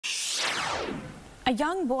A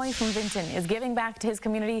young boy from Vinton is giving back to his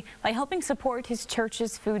community by helping support his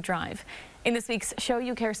church's food drive. In this week's Show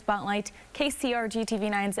You Care Spotlight, KCRG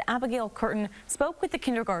TV9's Abigail Curtin spoke with the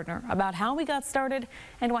kindergartner about how he got started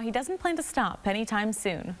and why he doesn't plan to stop anytime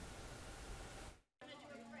soon.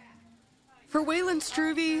 For Waylon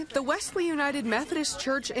Struve, the Wesley United Methodist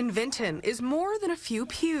Church in Vinton is more than a few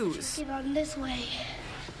pews. Get on this way.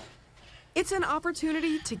 It's an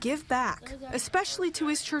opportunity to give back, especially to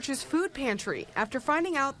his church's food pantry, after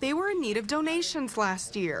finding out they were in need of donations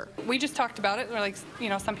last year. We just talked about it. We're like,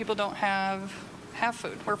 some people don't have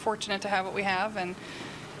food. We're fortunate to have what we have, and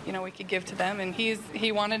we could give to them. And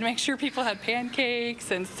he wanted to make sure people had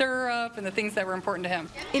pancakes and syrup and the things that were important to him.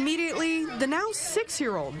 Immediately, the now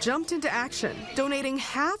 6-year-old jumped into action, donating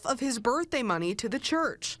half of his birthday money to the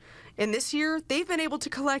church. And this year, they've been able to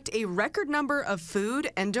collect a record number of food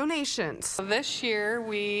and donations. This year,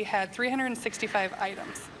 we had 365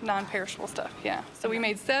 items, non-perishable stuff, yeah. So we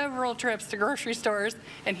made several trips to grocery stores,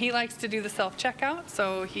 and he likes to do the self-checkout,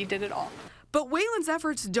 so he did it all. But Waylon's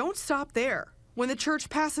efforts don't stop there. When the church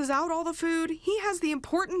passes out all the food, he has the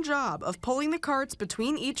important job of pulling the carts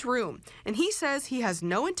between each room, and he says he has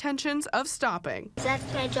no intentions of stopping.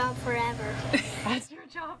 That's my job forever. That's your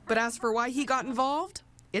job. But as for why he got involved,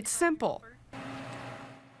 it's simple.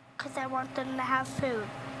 Because I want them to have food.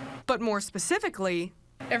 But more specifically,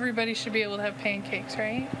 everybody should be able to have pancakes,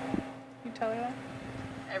 right? You tell her that?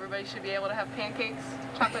 Everybody should be able to have pancakes,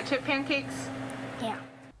 chocolate chip pancakes. Yeah.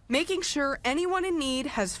 Making sure anyone in need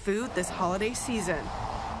has food this holiday season.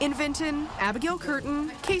 In Vinton, Abigail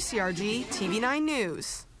Curtin, KCRG TV9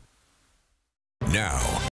 News. Now.